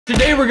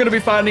Today we're going to be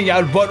finding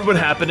out what would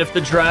happen if the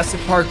Jurassic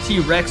Park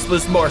T-Rex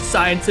was more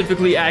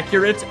scientifically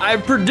accurate. I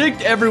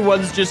predict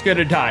everyone's just going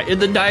to die. In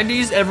the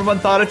 90s, everyone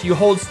thought if you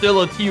hold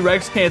still a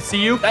T-Rex can't see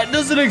you. That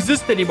doesn't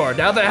exist anymore.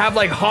 Now they have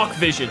like hawk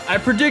vision. I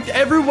predict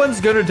everyone's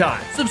going to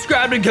die.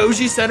 Subscribe to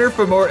Goji Center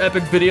for more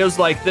epic videos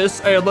like this,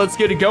 and let's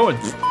get it going.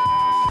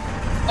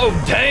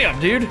 Oh,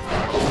 damn, dude.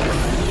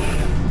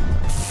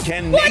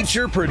 Can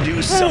nature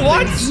produce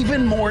something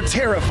even more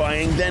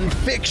terrifying than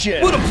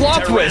fiction? What a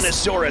plot twist!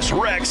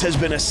 Tyrannosaurus Rex has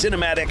been a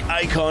cinematic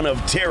icon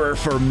of terror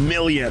for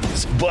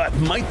millions. But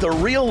might the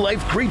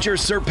real-life creature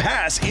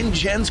surpass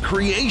InGen's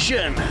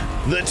creation?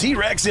 The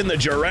T-Rex in the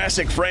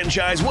Jurassic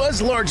franchise was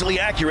largely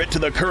accurate to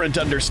the current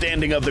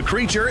understanding of the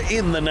creature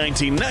in the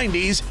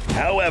 1990s.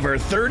 However,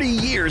 30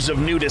 years of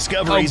new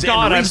discoveries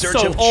and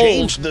research have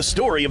changed the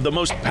story of the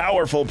most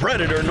powerful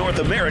predator North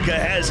America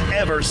has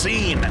ever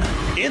seen.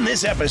 In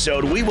this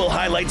episode, we will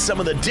highlight some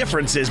of the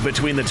differences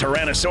between the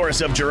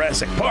Tyrannosaurus of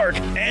Jurassic Park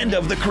and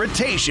of the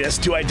Cretaceous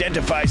to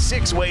identify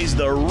 6 ways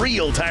the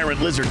real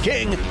Tyrant Lizard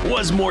King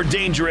was more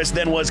dangerous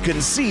than was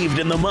conceived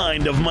in the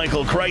mind of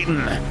Michael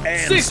Crichton.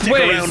 And stick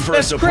around for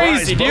a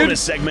surprise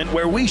bonus segment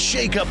where we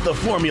shake up the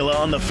formula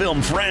on the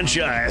film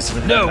franchise.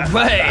 No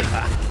way!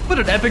 What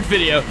an epic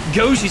video.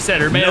 Goji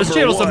Center, man, this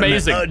channel's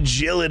amazing.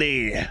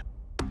 Agility.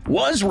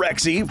 Was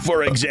Rexy,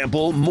 for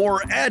example,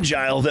 more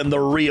agile than the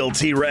real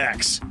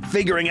T-Rex?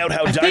 Figuring out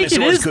how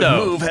dinosaurs could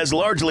move has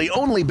largely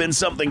only been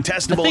something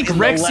testable in the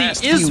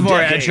last few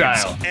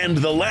decades. And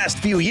the last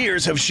few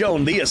years have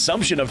shown the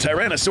assumption of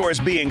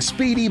Tyrannosaurus being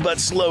speedy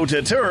but slow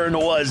to turn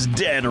was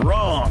dead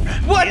wrong.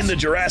 What? In the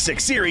Jurassic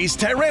series,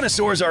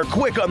 Tyrannosaurs are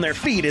quick on their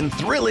feet in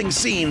thrilling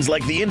scenes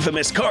like the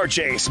infamous car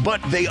chase,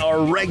 but they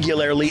are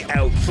regularly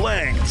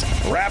outflanked.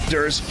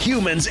 Raptors,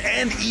 humans,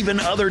 and even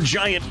other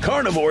giant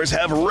carnivores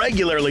have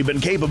regularly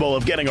been capable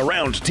of getting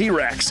around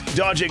T-Rex,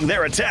 dodging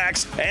their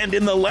attacks, and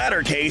in the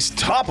latter case,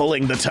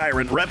 toppling the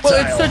tyrant reptiles.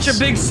 Well, it's such a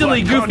big,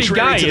 silly, goofy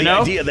guy, you know?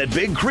 Contrary to the idea that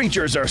big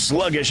creatures are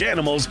sluggish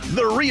animals,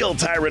 the real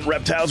tyrant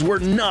reptiles were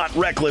not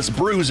reckless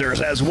bruisers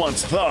as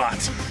once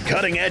thought.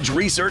 Cutting-edge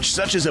research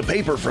such as a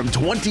paper from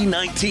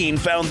 2019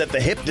 found that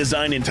the hip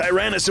design in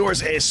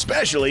Tyrannosaurs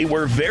especially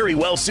were very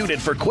well suited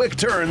for quick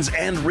turns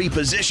and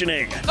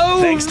repositioning.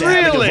 Oh, thanks to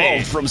having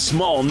evolved from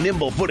small,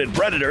 nimble-footed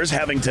predators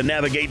having to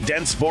navigate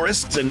dense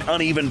forests and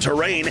uneven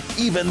terrain,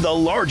 even the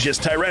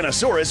largest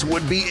Tyrannosaurus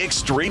would be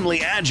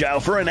extremely agile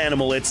for an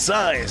animal its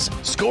size,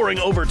 scoring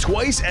over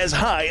twice as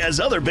high as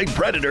other big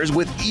predators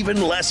with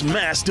even less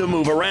mass to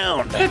move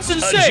around. That's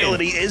insane.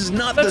 Agility is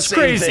not the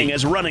same thing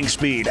as running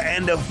speed,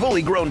 and a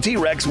fully grown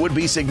T-Rex would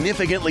be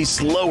significantly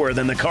slower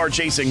than the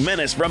car-chasing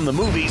menace from the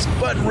movies,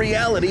 but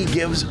reality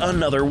gives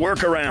another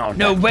workaround.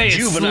 No way, it's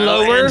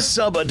Juvenile slower? and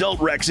sub-adult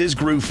Rexes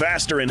grew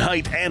faster in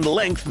height and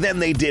length than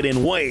they did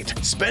in weight,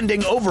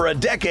 spending over a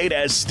decade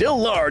as still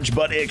large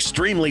but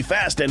extremely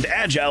fast and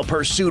agile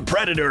pursuit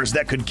predators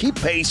that could keep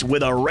pace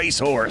with a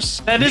racehorse.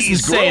 That is These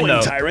insane, growing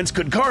though. tyrants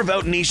could carve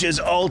out niches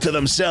all to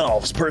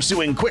themselves,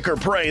 pursuing quicker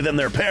prey than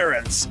their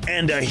parents,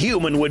 and a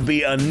human would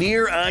be a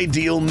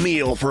near-ideal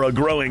meal for a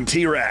growing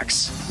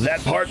T-Rex.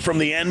 That part from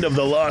the end of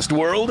The Lost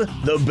World?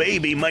 The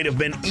baby might have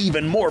been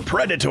even more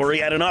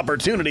predatory at an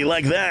opportunity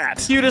like that.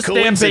 Cutest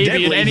damn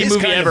baby in any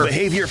movie ever. This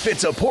behavior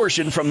fits a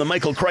portion from the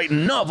Michael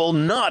Crichton novel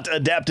not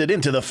adapted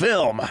into the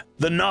film.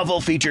 The novel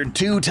featured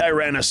 2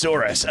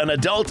 Tyrannosaurus, an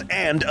adult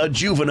and a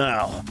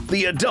juvenile.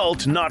 The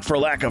adult, not for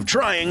lack of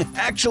trying,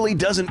 actually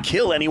doesn't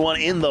kill anyone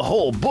in the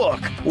whole book,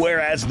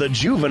 whereas the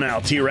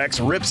juvenile T-Rex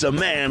rips a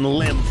man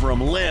limb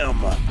from limb.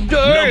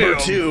 Damn. Number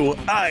 2,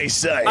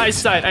 eyesight.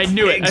 Eyesight, I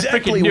knew it.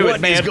 Exactly I freaking knew what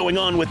it, man. is going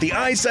on with the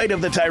eyesight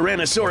of the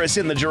Tyrannosaurus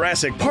in the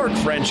Jurassic Park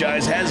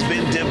franchise has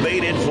been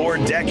debated for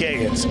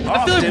decades.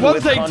 I feel like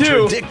one thing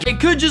too, it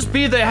could just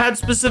be they had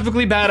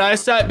specifically bad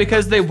eyesight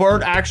because they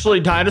weren't actually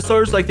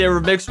dinosaurs, like they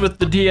were mixed with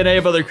the DNA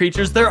of other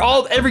creatures.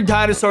 Every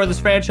dinosaur in this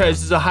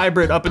franchise is a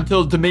hybrid up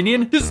until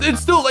Dominion.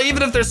 It's still, like,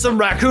 even if there's some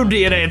raccoon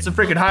DNA, it's a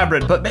freaking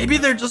hybrid, but maybe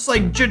they're just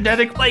like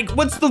genetic, like,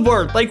 what's the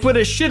word? Like when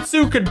a Shih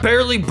Tzu could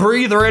barely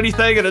breathe or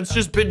anything and it's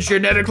just been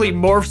genetically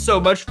morphed so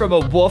much from a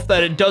wolf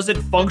that it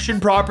doesn't function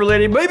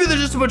properly. Maybe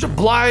there's just a bunch of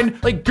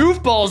blind, like,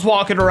 goofballs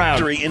walking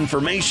around.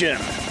 Information.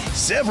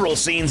 Several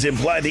scenes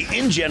imply the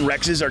InGen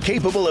Rexes are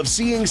capable of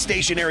seeing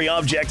stationary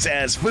objects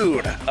as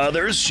food.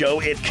 Others show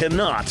it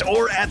cannot,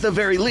 or at the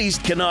very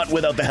least cannot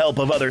without the help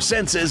of other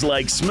senses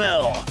like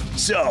smell.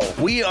 So,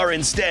 we are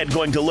instead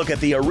going to look at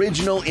the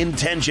original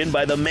intention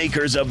by the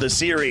makers of the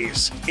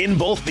series. In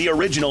both the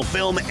original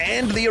film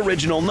and the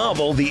original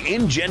novel, the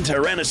InGen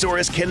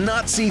Tyrannosaurus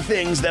cannot see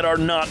things that are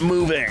not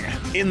moving.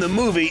 In the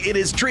movie, it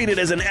is treated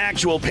as an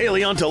actual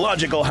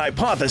paleontological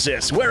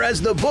hypothesis,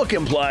 whereas the book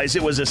implies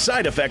it was a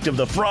side effect of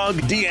the frog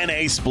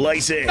DNA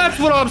splicing. That's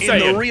what I'm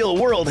saying. In the real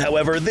world,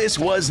 however, this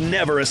was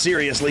never a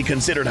seriously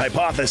considered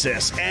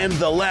hypothesis, and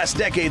the last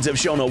decades have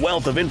shown a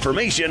wealth of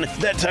information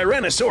that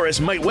Tyrannosaurus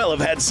might well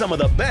have had some of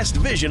the best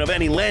vision of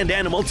any land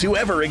animal to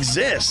ever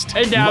exist.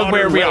 And now Modern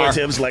where we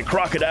relatives like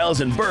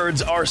crocodiles and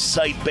birds are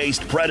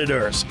sight-based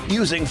predators,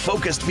 using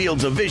focused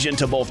fields of vision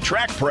to both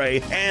track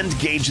prey and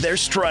gauge their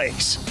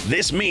strikes. This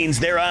This means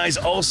their eyes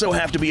also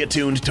have to be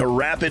attuned to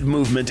rapid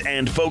movement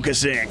and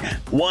focusing.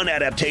 One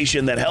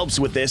adaptation that helps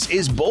with this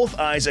is both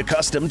eyes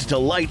accustomed to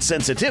light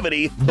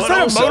sensitivity, but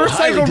also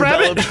highly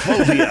developed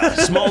fovea,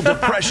 small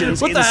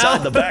depressions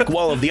inside the back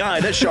wall of the eye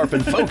that sharpen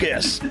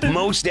focus.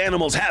 Most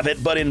animals have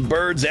it, but in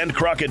birds and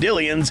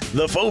crocodilians,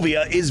 the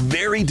fovea is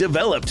very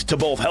developed to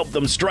both help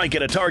them strike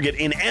at a target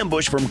in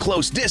ambush from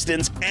close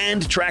distance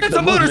and track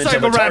the movement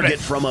of a target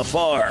from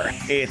afar.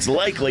 It's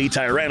likely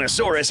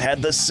Tyrannosaurus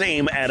had the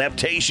same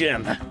adaptation.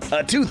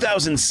 A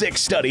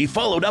 2006 study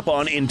followed up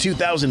on in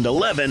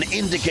 2011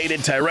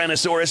 indicated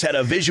Tyrannosaurus had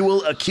a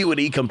visual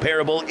acuity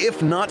comparable,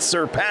 if not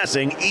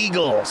surpassing,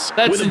 eagles,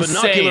 with a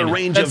binocular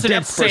range of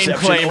depth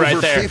perception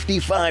over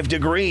 55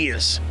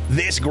 degrees.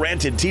 This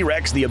granted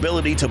T-Rex the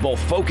ability to both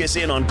focus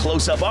in on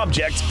close-up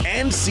objects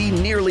and see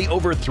nearly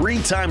over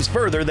 3 times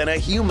further than a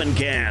human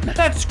can.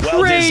 That's crazy!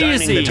 While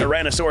designing the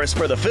Tyrannosaurus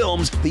for the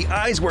films, the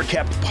eyes were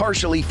kept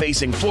partially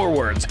facing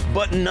forwards,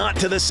 but not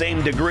to the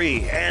same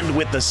degree, and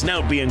with the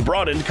snout being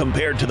broadened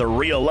compared to the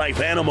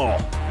real-life animal.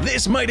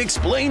 This might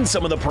explain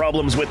some of the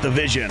problems with the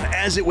vision,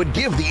 as it would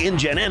give the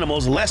InGen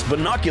animals less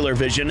binocular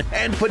vision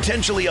and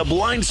potentially a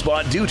blind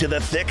spot due to the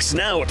thick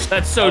snout.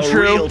 That's so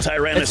true. A real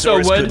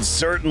Tyrannosaurus could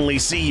certainly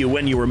see you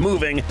when you were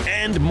moving,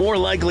 and more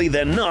likely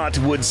than not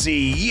would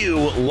see you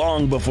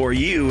long before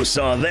you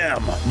saw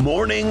them,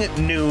 morning,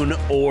 noon,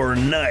 or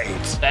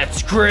night.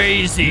 That's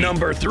crazy.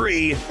 Number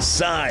 3,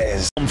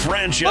 size.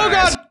 Franchise. Oh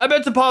god, I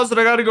meant to pause it,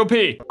 I gotta go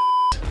pee.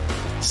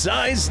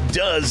 Size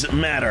does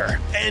matter,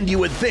 and you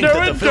would think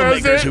that the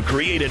filmmakers who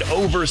created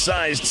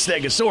oversized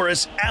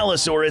Stegosaurus,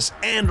 Allosaurus,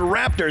 and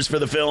Raptors for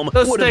the film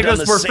would have done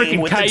the same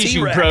with the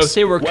T-Rex. Bro.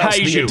 They were Whilst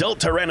kaiju. the adult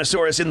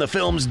Tyrannosaurus in the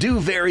films do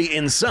vary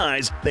in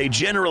size, they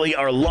generally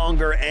are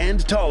longer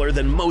and taller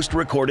than most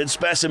recorded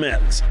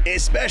specimens,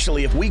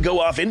 especially if we go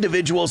off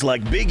individuals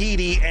like Big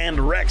Edie and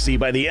Rexy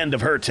by the end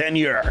of her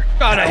tenure.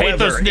 God, I hate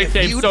those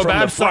nicknames so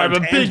bad. I'm sorry,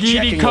 but Big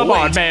Edie, come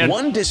on, man.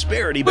 One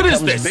disparity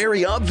becomes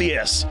very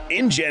obvious.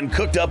 InGen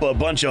cooked up a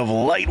bunch of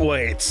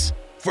lightweights.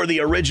 For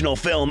the original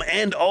film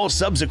and all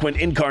subsequent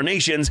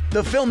incarnations,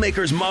 the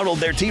filmmakers modeled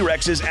their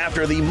T-Rexes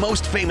after the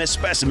most famous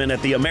specimen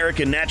at the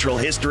American Natural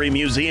History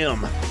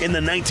Museum. In the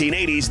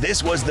 1980s,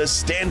 this was the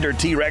standard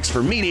T-Rex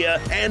for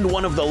media and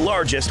one of the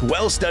largest,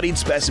 well-studied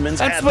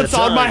specimens at the time. That's what's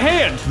on my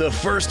hand! The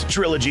first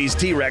trilogy's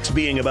T-Rex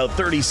being about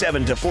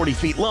 37 to 40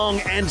 feet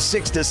long and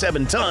 6 to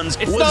 7 tons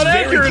was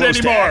very close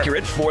to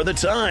accurate for the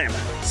time.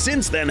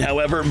 Since then,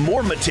 however,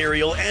 more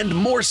material and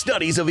more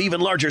studies of even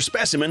larger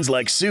specimens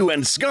like Sue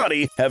and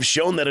Scotty have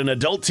shown that an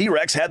adult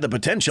T-Rex had the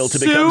potential to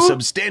become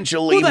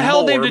substantially more massive. Who the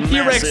hell named a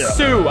T-Rex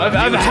Sue?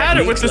 I've had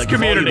it with this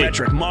community.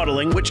 Volumetric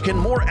modeling, which can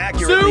more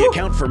accurately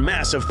account for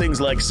mass of things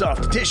like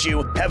soft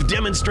tissue, have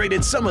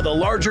demonstrated some of the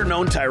larger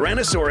known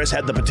Tyrannosaurus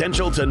had the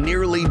potential to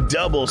nearly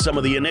double some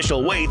of the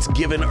initial weights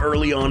given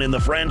early on in the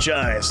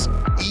franchise.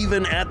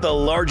 Even at the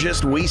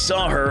largest we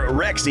saw her,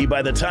 Rexy,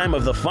 by the time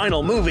of the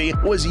final movie,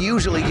 was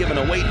usually given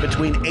a weight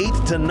between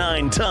 8 to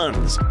 9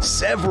 tons,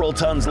 several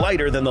tons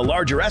lighter than the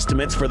larger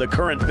estimates for the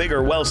current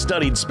bigger,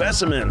 well-studied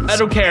specimens. I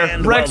don't care.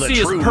 And Rexy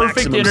is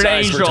perfect in an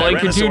angel and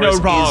can do no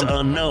wrong. Is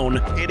unknown.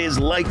 It is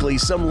likely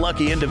some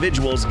lucky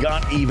individuals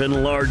got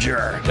even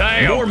larger.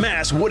 Damn. More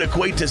mass would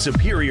equate to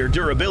superior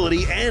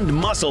durability and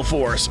muscle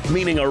force,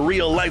 meaning a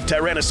real-life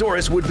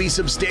Tyrannosaurus would be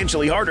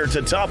substantially harder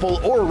to topple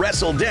or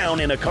wrestle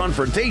down in a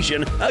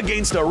confrontation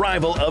against a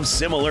rival of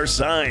similar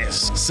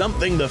size,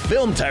 something the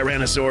film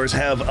Tyrannosaurs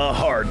have a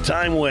hard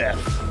time with.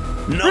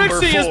 Number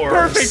 4, Rexy is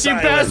perfect,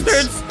 silence. you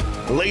bastards!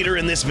 Later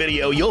in this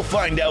video, you'll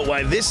find out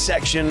why this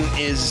section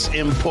is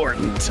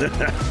important.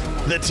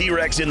 The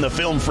T-Rex in the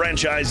film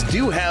franchise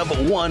do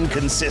have one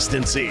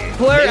consistency.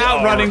 Blair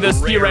outrunning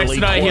this T-Rex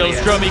in high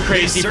heels drove me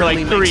crazy for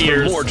like 3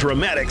 years. More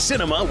dramatic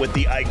cinema with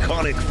the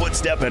iconic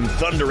footstep and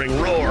thundering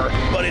roar,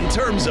 but in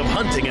terms of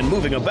hunting and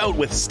moving about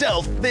with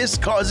stealth, this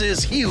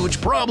causes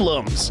huge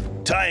problems.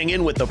 Tying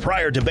in with the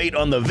prior debate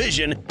on the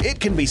vision, it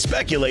can be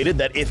speculated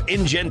that if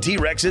InGen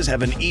T-Rexes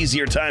have an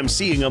easier time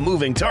seeing a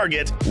moving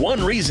target,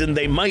 one reason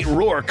they might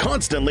roar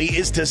constantly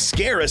is to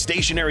scare a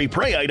stationary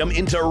prey item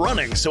into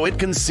running so it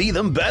can see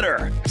them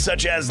better,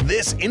 such as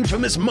this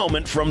infamous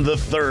moment from the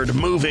third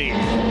movie.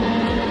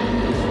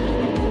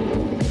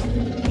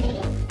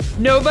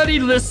 Nobody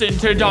listened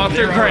to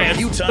Dr. Grant. A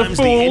few times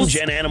the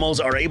InGen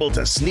animals are able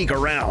to sneak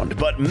around,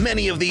 but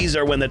many of these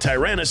are when the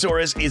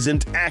Tyrannosaurus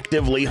isn't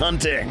actively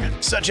hunting,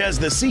 such as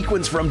the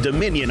sequence from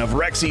Dominion of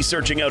Rexy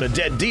searching out a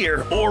dead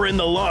deer, or in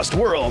The Lost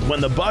World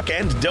when the buck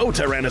and doe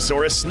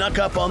Tyrannosaurus snuck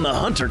up on the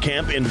hunter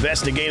camp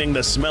investigating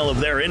the smell of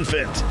their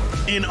infant.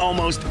 In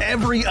almost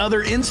every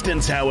other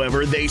instance,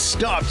 however, they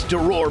stopped to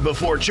roar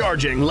before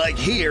charging, like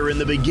here in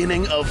the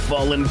beginning of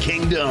Fallen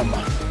Kingdom.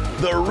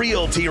 The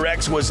real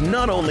T-Rex was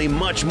not only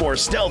much more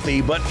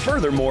stealthy, but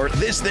furthermore,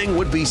 this thing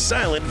would be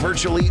silent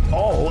virtually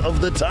all of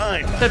the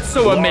time. That's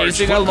so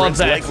amazing. I love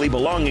that. Likely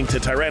belonging to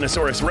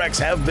Tyrannosaurus Rex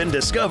have been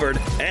discovered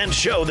and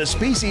show the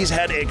species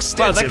had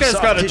extensive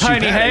soft tissue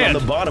padding on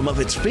the bottom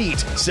of its feet,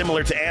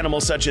 similar to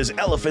animals such as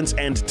elephants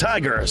and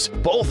tigers,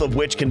 both of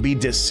which can be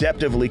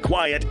deceptively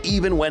quiet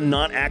even when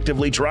not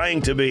actively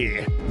trying to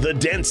be. The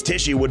dense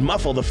tissue would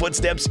muffle the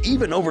footsteps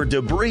even over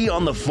debris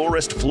on the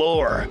forest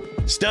floor.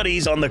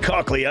 Studies on the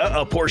cochlea,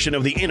 a portion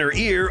of the inner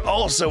ear,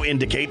 also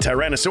indicate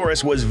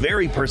Tyrannosaurus was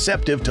very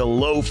perceptive to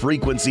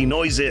low-frequency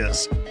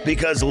noises.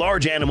 Because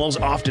large animals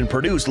often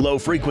produce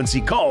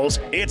low-frequency calls,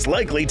 it's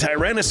likely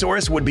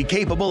Tyrannosaurus would be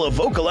capable of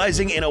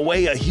vocalizing in a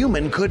way a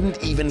human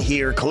couldn't even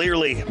hear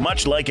clearly,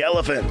 much like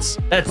elephants.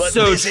 That's but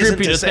so this isn't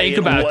trippy to think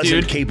about,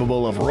 dude.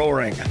 Capable of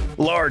roaring.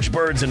 Large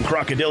birds and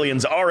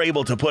crocodilians are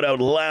able to put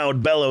out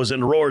loud bellows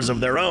and roars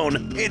of their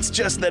own. It's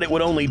just that it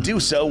would only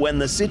do so when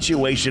the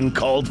situation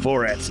called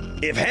for it.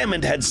 If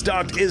Hammond had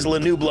stalked Isla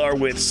Nublar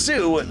with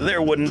Sue,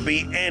 there wouldn't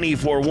be any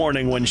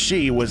forewarning when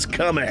she was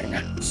coming.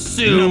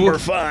 Sue. Number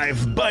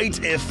 5,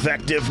 bite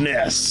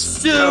effectiveness.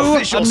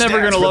 Sue. I'm never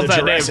gonna love that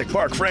name. The Jurassic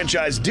Park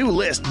franchise do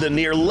list the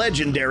near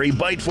legendary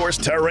bite force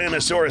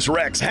Tyrannosaurus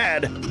Rex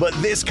had, but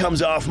this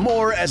comes off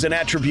more as an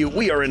attribute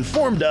we are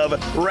informed of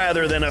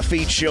rather than a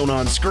feat shown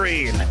on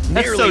screen.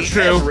 That's so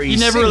true. You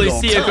never really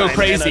see it go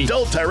crazy. An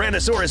adult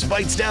Tyrannosaurus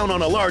bites down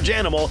on a large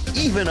animal,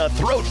 even a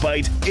throat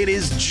bite, it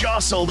is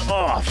jostled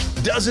off,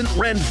 doesn't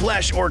rend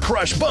flesh or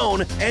crush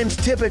bone, and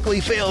typically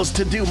fails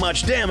to do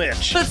much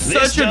damage. That's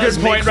such a good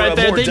point right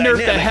there. They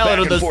nerfed the hell out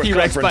of those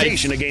T-Rex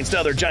bites. Against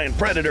other giant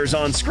predators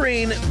on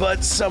screen,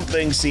 but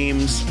something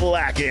seems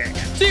lacking.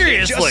 Seriously.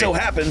 It just so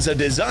happens a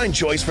design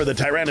choice for the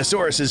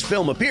Tyrannosaurus's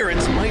film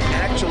appearance might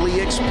actually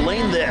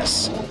explain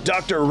this.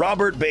 Dr.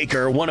 Robert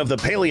Baker, one of the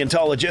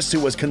paleontologists who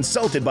was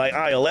consulted by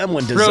ILM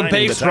when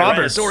designing the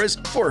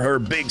Tyrannosaurus for her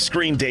big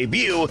screen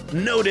debut,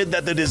 noted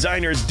that the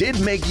designers did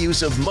make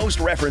use of most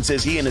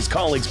references he and his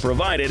colleagues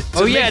provided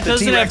to make it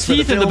doesn't have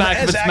teeth in the back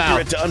of its mouth. As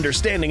accurate to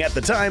understanding at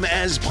the time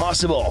as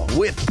possible,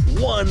 with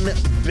one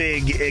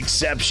big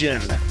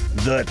exception: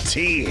 the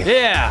teeth.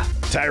 Yeah.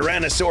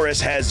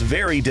 Tyrannosaurus has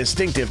very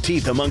distinctive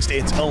teeth amongst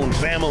its own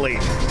family.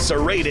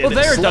 Serrated, well,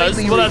 there it does.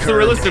 Well, that's the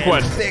realistic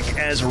one. Thick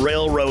as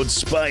railroad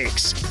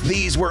spikes.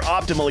 These were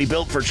optimally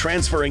built for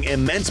transferring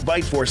immense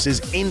bite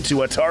forces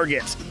into a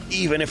target.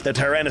 Even if the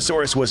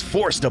Tyrannosaurus was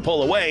forced to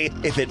pull away,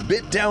 if it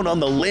bit down on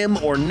the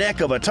limb or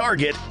neck of a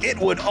target, it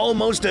would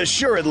almost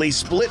assuredly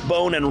split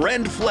bone and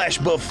rend flesh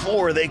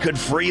before they could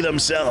free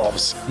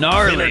themselves.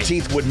 Gnarly. Thinner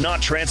teeth would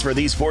not transfer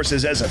these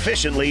forces as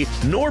efficiently,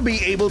 nor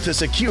be able to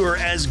secure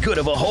as good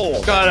of a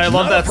hold. God, I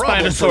love that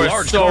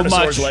Spinosaurus so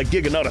much. Like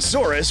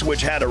Giganotosaurus,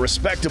 which had a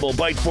respectable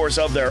bite force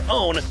of their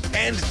own,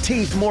 and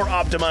teeth more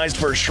optimized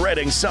for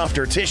shredding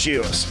softer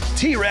tissues.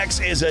 T-Rex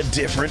is a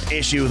different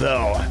issue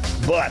though.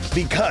 But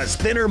because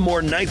thinner,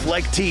 more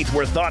knife-like teeth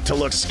were thought to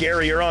look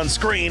scarier on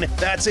screen,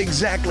 that's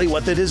exactly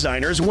what the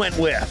designers went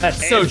with.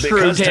 That's so true,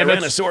 damn it. Because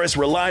Tyrannosaurus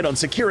relied on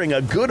securing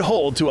a good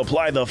hold to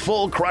apply the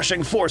full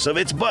crushing force of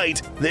its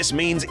bite, this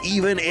means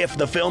even if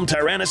the film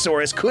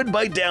Tyrannosaurus could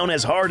bite down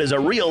as hard as a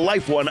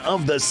real-life one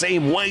of the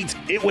same weight,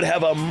 it would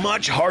have a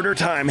much harder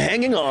time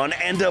hanging on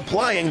and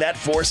applying that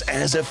force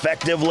as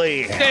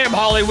effectively. Damn,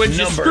 Hollywood,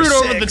 you screwed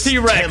over the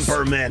T-Rex.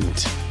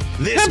 Temperament.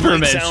 This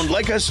might sound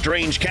like a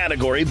strange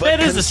category, but it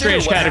is a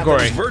strange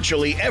category.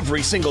 Virtually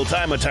every single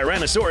time a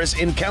Tyrannosaurus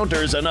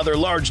encounters another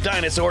large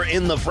dinosaur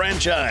in the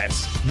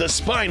franchise. The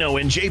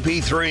Spino in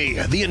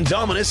JP3, the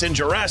Indominus in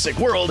Jurassic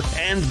World,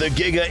 and the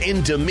Giga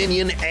in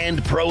Dominion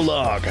and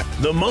Prologue.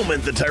 The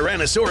moment the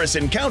Tyrannosaurus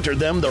encountered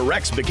them, the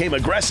Rex became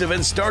aggressive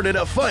and started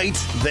a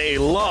fight. They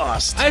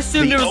lost. I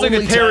assumed it was like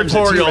a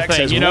territorial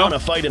thing, you know? A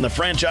fight in the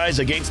franchise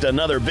against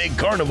another big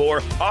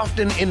carnivore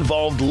often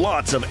involved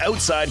lots of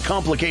outside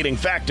complicating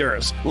factors.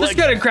 This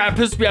kind of crap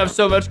pissed me off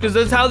so much because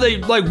that's how they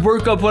like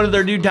work up one of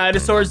their new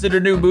dinosaurs in a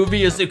new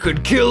movie is it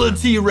could kill a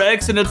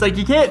T-Rex, and it's like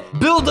you can't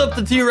build up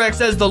the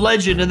T-Rex as the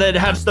legend and then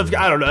have stuff,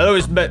 I don't know, it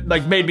always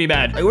made me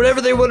mad. Like whenever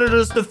they wanted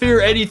us to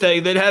fear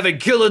anything, they'd have it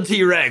kill a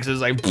T-Rex.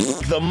 It's like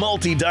the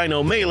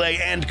multi-dino melee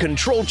and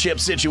control chip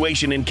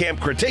situation in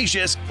Camp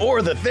Cretaceous,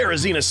 or the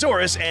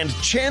Therizinosaurus and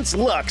chance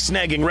luck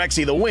snagging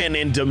Rexy the win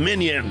in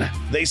Dominion.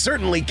 They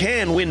certainly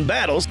can win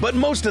battles, but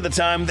most of the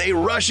time they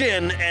rush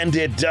in and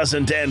it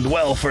doesn't end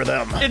well for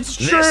them. It's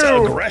true. This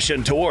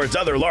aggression towards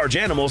other large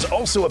animals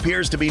also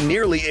appears to be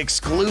nearly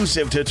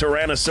exclusive to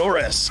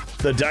Tyrannosaurus.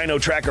 The Dino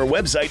Tracker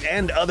website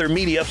and other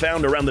media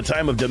found around the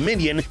time of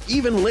Dominion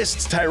even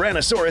lists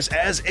Tyrannosaurus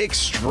as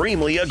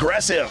extremely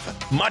aggressive,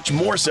 much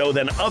more so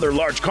than other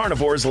large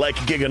carnivores like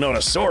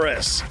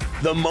Giganotosaurus.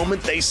 The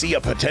moment they see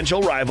a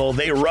potential rival,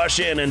 they rush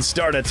in and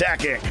start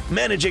attacking,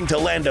 managing to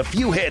land a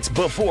few hits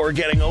before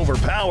getting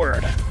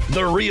overpowered.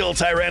 The real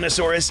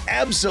Tyrannosaurus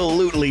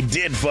absolutely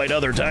did fight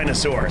other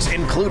dinosaurs,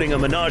 including a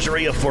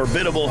menagerie of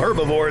formidable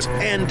herbivores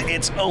and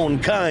its own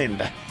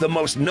kind. The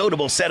most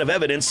notable set of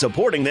evidence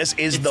supporting this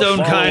is the following.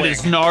 Its own kind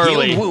is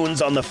gnarly. Healed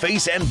wounds on the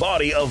face and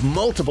body of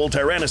multiple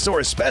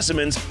Tyrannosaurus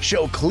specimens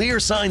show clear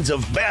signs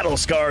of battle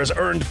scars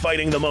earned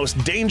fighting the most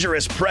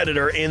dangerous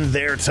predator in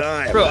their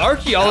time. Bro,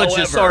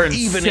 archaeologists are insane.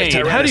 Even if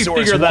Tyrannosaurus How do you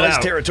figure that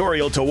out?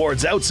 Territorial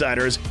towards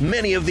outsiders,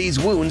 many of these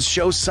wounds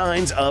show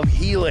signs of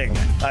healing.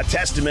 A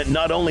testament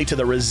not only to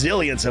the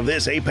resilience of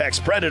this apex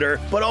predator,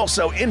 but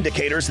also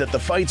indicators that the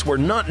fights were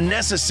not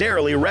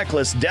necessarily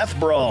reckless death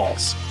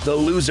brawls. The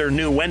loser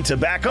knew when to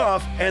back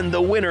off, and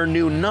the winner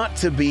knew not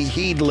to be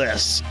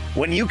heedless.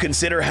 When you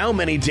consider how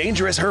many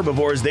dangerous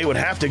herbivores they would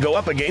have to go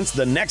up against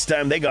the next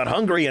time they got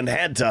hungry and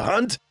had to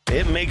hunt,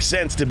 it makes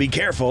sense to be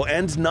careful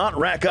and not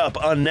rack up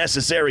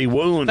unnecessary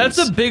wounds. That's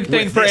a big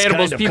thing for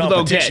animals people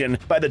don't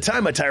get. By the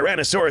time a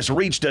Tyrannosaurus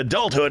reached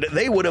adulthood,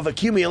 they would have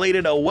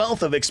accumulated a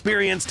wealth of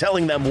experience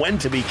telling them when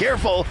to be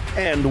careful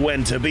and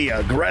when to be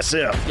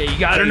aggressive. Yeah, you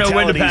gotta know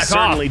when to back off.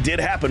 Certainly did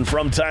happen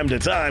from time to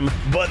time,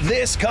 but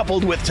this,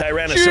 coupled with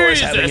Tyrannosaurus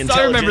having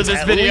intelligence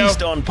at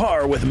least on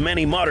par with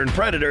many modern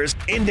predators,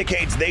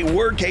 indicates they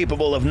were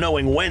capable of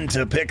knowing when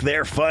to pick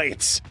their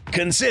fights.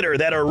 Consider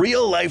that a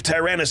real-life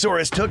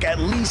Tyrannosaurus took at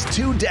least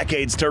 2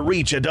 decades to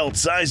reach adult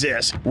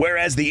sizes,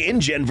 whereas the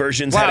InGen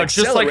versions had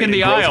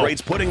accelerated growth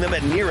rates, putting them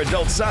at near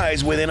adult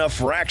size within a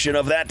fraction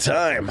of that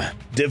time.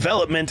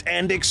 Development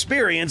and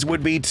experience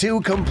would be 2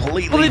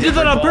 completely different. Well, they did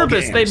that on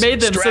purpose. They made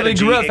them so they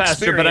grew up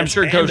faster, but I'm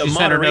sure Goshi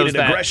Center knows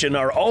that. Aggression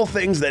are all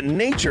things that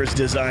nature's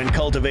design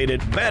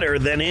cultivated better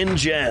than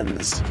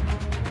InGen's.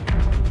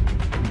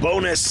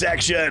 Bonus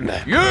section.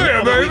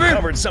 Yeah, baby! We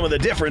covered some of the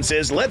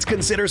differences. Let's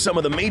consider some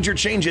of the major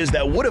changes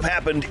that would have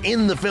happened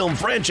in the film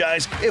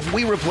franchise if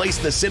we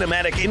replaced the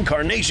cinematic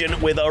incarnation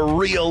with a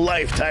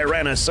real-life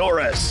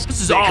Tyrannosaurus. This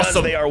is awesome.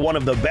 Because they are one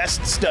of the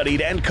best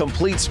studied and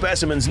complete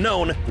specimens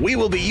known, we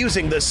will be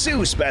using the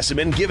Sue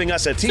specimen, giving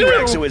us a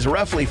T-Rex who is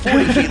roughly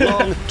 40 feet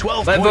long,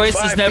 12.5 My voice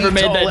has never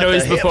made that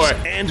noise before.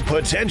 And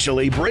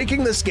potentially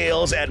breaking the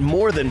scales at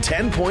more than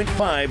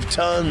 10.5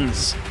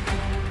 tons.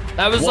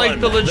 That was like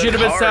the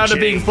legitimate sound of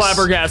being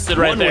flabbergasted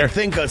right there. One would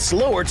think a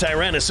slower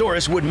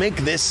Tyrannosaurus would make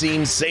this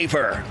seem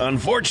safer.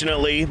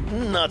 Unfortunately,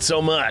 not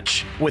so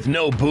much. With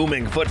no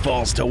booming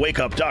footfalls to wake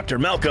up Dr.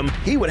 Malcolm,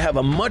 he would have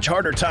a much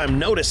harder time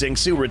noticing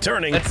Sue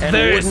returning and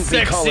wouldn't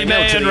be calling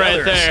out to the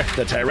others.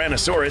 The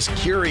Tyrannosaurus,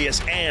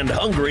 curious and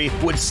hungry,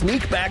 would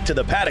sneak back to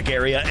the paddock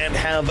area and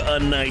have a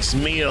nice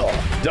meal.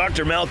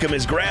 Dr. Malcolm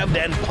is grabbed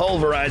and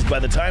pulverized by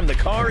the time the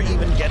car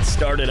even gets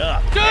started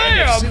up. Damn!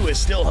 And if Sue is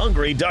still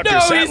hungry, Dr.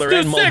 Sattler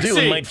and Muldoon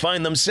might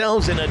find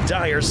themselves in a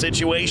dire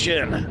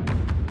situation.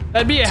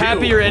 That'd be a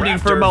happier ending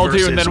for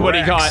Muldoon than what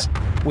he got.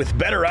 With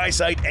better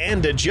eyesight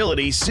and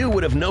agility, Sue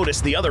would have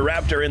noticed the other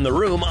raptor in the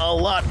room a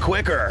lot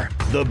quicker.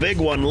 The big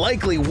one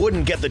likely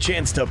wouldn't get the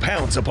chance to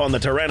pounce upon the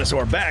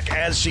Tyrannosaur back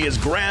as she is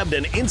grabbed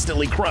and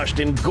instantly crushed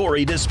in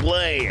gory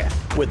display.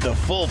 With the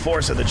full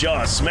force of the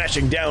jaws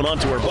smashing down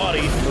onto her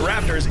body, the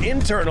raptor's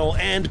internal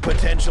and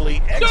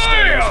potentially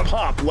externals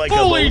pop like a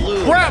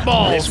balloon. Crap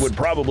balls. This would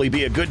probably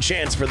be a good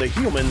chance for the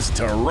humans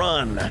to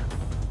run.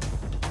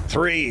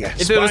 3.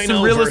 If it was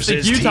some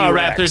realistic Utah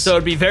Raptors, so it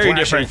would be very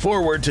different.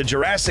 Forward to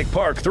Jurassic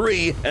Park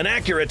 3, an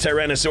accurate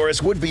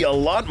Tyrannosaurus would be a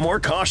lot more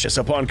cautious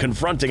upon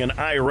confronting an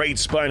irate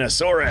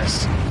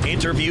Spinosaurus.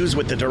 Interviews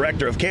with the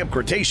director of Camp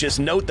Cretaceous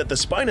note that the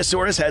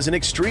Spinosaurus has an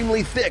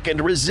extremely thick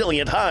and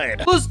resilient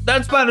hide. Plus,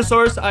 that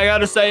Spinosaurus, I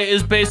gotta say,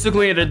 is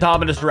basically an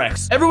Indominus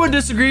Rex. Everyone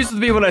disagrees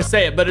with me when I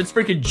say it, but it's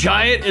freaking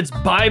giant, it's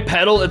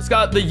bipedal, it's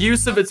got the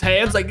use of its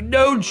hands, like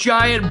no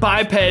giant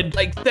biped,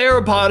 like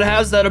theropod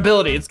has that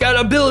ability. It's got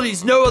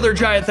abilities no other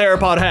giant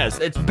theropod has.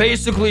 It's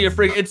basically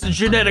it's a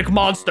genetic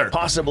monster.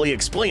 Possibly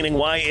explaining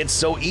why it's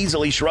so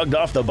easily shrugged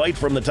off the bite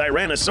from the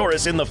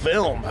Tyrannosaurus in the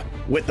film.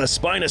 With the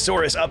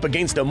Spinosaurus up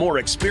against a more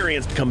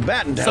experienced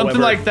combatant, something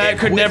like that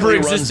could never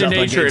exist in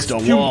nature. It's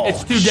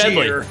too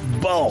deadly. Sheer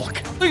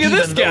bulk. Look at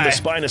this guy. Even though the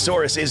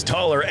Spinosaurus is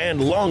taller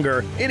and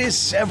longer, it is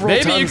several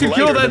tons you could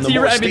kill that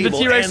T-Rex. The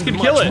T-Rex could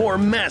kill it. More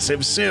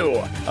massive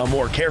Sue. A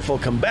more careful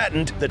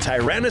combatant, the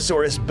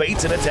Tyrannosaurus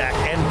baits an attack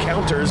and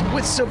counters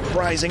with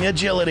surprising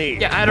agility.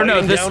 Yeah, I don't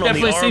know. This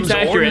definitely seems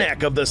accurate. Or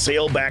neck of the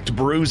sail-backed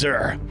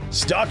bruiser.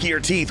 Stockier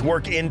teeth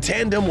work in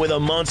tandem with a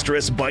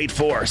monstrous bite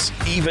force.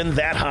 Even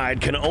that hide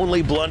can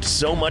only blunt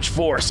so much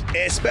force,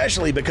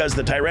 especially because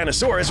the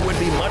Tyrannosaurus would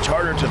be much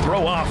harder to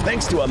throw off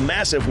thanks to a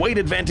massive weight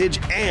advantage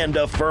and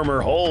a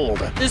firmer hold.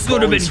 This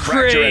would have been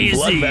crazy. And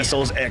blood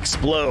vessels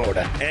explode,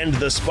 and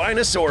the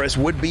Spinosaurus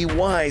would be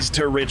wise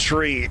to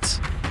retreat.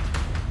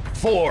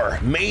 4.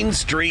 Main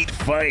Street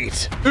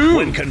Fight.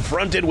 When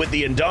confronted with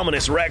the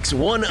Indominus Rex,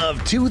 one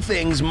of 2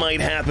 things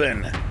might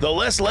happen. The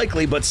less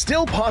likely but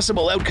still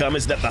possible outcome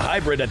is that the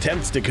hybrid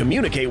attempts to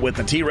communicate with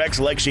the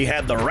T-Rex like she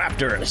had the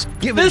raptors,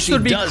 given she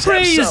does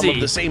have some of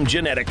the same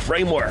genetic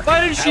framework.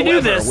 Why did she do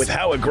this? With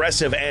how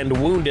aggressive and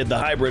wounded the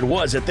hybrid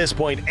was at this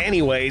point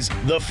anyways,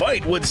 the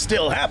fight would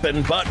still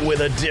happen, but with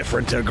a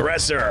different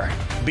aggressor.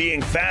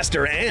 Being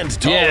faster and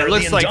taller, Yeah, it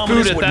looks the like Indominus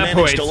food at would that manage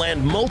point. to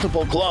land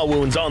multiple claw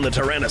wounds on the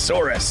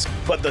Tyrannosaurus,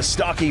 but the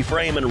stocky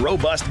frame and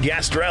robust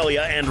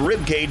gastralia and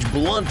ribcage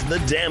blunt the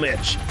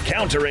damage.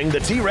 Countering, the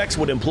T-Rex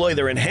would employ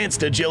their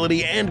enhanced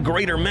agility and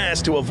greater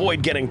mass to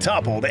avoid getting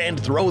toppled and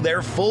throw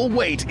their full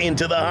weight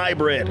into the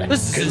hybrid.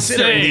 This is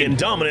Considering insane. the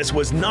Indominus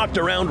was knocked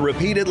around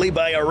repeatedly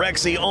by a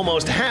Rexy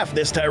almost half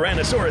this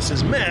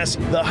Tyrannosaurus's mass,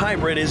 the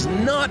hybrid is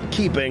not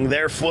keeping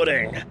their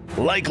footing.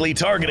 Likely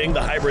targeting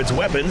the hybrid's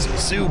weapons,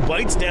 Sue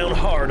bites down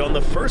hard on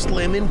the first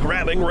limb in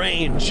grabbing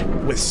range.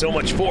 With so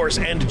much force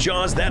and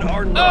jaws that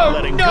are not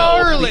letting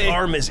go, the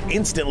arm is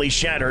instantly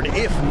shattered,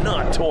 if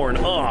not torn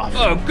off.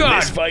 Oh,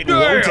 God. This fight Damn.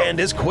 won't end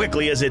as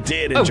quickly as it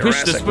did in I wish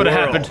Jurassic this would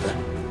have World.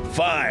 happened.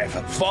 5.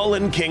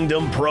 Fallen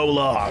Kingdom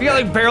Prologue. You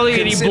got like barely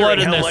any blood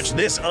in Considering how this. much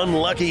this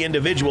unlucky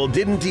individual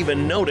didn't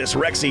even notice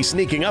Rexy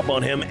sneaking up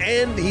on him,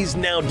 and he's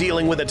now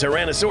dealing with a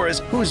Tyrannosaurus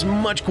who's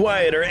much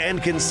quieter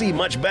and can see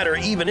much better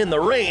even in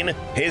the rain,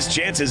 his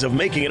chances of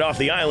making it off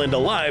the island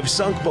alive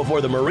sunk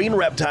before the marine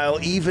reptile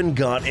even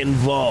got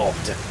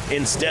involved.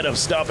 Instead of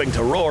stopping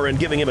to roar and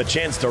giving him a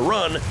chance to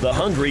run, the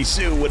hungry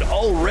Sue would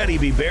already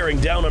be bearing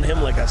down on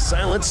him like a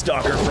silent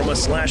stalker from a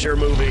slasher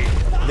movie.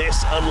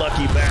 This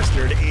unlucky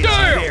bastard is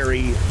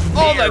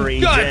very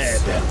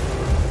guts. dead.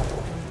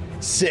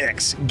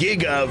 6.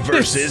 Giga There's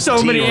versus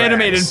so many T-Rex.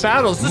 animated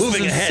battles. This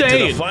Moving is ahead to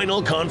insane. the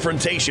final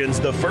confrontations,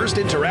 the first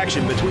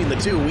interaction between the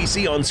two we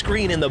see on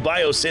screen in the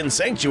Biosyn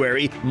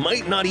Sanctuary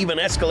might not even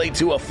escalate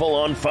to a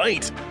full-on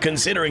fight.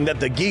 Considering that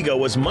the Giga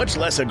was much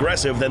less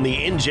aggressive than the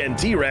InGen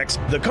T-Rex,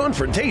 the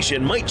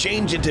confrontation might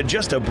change into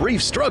just a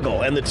brief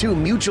struggle and the two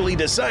mutually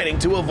deciding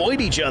to avoid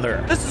each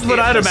other. This is what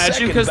If I'd the imagine,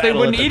 second because they battle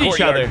wouldn't at the eat each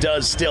courtyard other.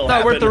 does still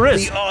Not worth happen, the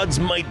risk. the odds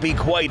might be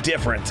quite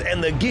different,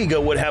 and the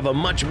Giga would have a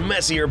much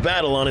messier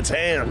battle on its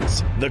hands.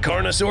 The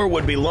Carnosaur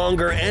would be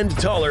longer and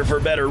taller for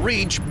better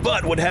reach,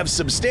 but would have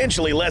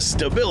substantially less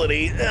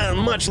stability,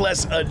 much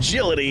less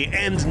agility,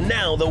 and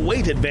now the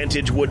weight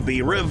advantage would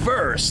be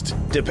reversed.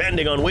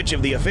 Depending on which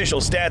of the official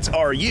stats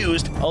are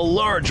used, a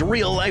large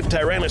real-life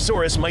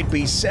Tyrannosaurus might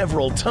be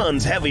several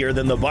tons heavier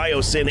than the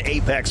Biosyn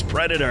Apex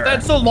Predator.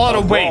 That's a lot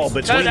of weight. brawl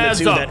between That the adds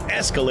two up. that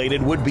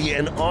escalated would be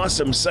an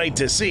awesome sight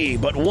to see,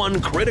 but one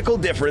critical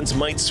difference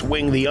might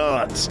swing the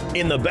odds.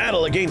 In the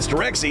battle against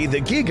Rexy, the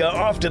Giga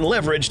often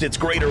leveraged its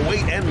greater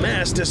weight and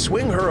mass to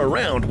swing her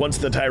around once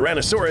the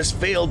Tyrannosaurus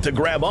failed to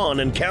grab on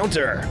and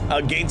counter.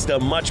 Against a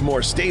much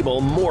more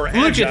stable, more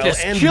agile, at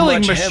this and killing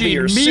much machine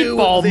heavier Sue,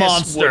 meatball this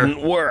monster.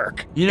 wouldn't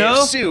work. You know?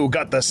 If Sue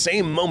got the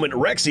same moment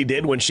Rexy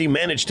did when she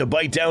managed to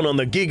bite down on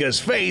the Giga's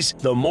face,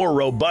 the more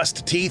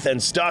robust teeth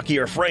and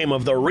stockier frame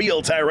of the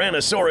real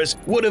Tyrannosaurus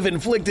would have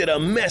inflicted a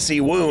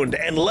messy wound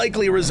and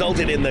likely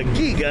resulted in the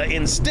Giga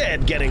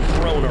instead getting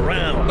thrown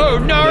around. Oh,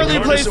 gnarly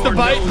place to Carnosaur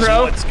bite, knows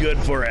bro. what's good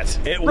for it.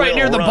 It Right will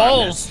near the run.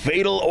 balls.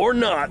 Fatal or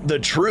not, the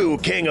true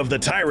king of the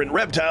tyrant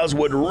reptiles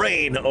would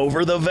reign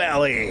over the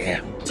valley.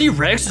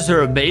 T-Rexes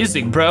are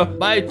amazing, bro.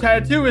 My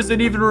tattoo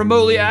isn't even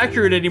remotely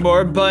accurate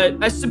anymore, but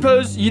I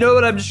suppose, you know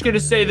what, I'm just gonna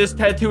say this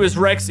tattoo is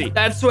Rexy.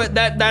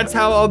 That's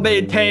how I'll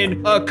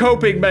maintain a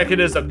coping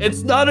mechanism.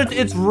 It's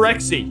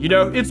Rexy, you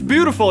know? It's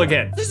beautiful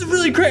again. This is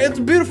really great. It's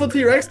a beautiful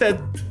T-Rex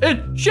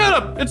tattoo. Shut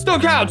up, it still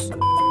counts.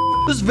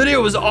 This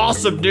video was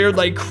awesome, dude.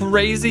 Like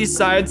crazy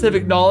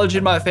scientific knowledge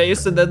in my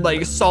face and then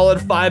like solid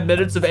 5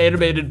 minutes of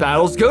animated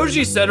battles.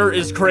 Goji Center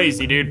is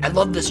crazy, dude. I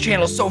love this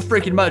channel so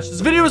freaking much.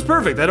 This video was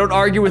perfect. I don't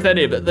argue with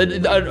any of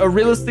it. A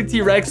realistic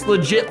T-Rex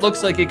legit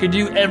looks like it could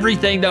do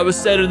everything that was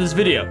said in this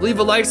video. Leave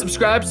a like,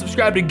 subscribe to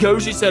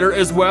Goji Center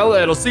as well,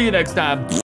 and I'll see you next time.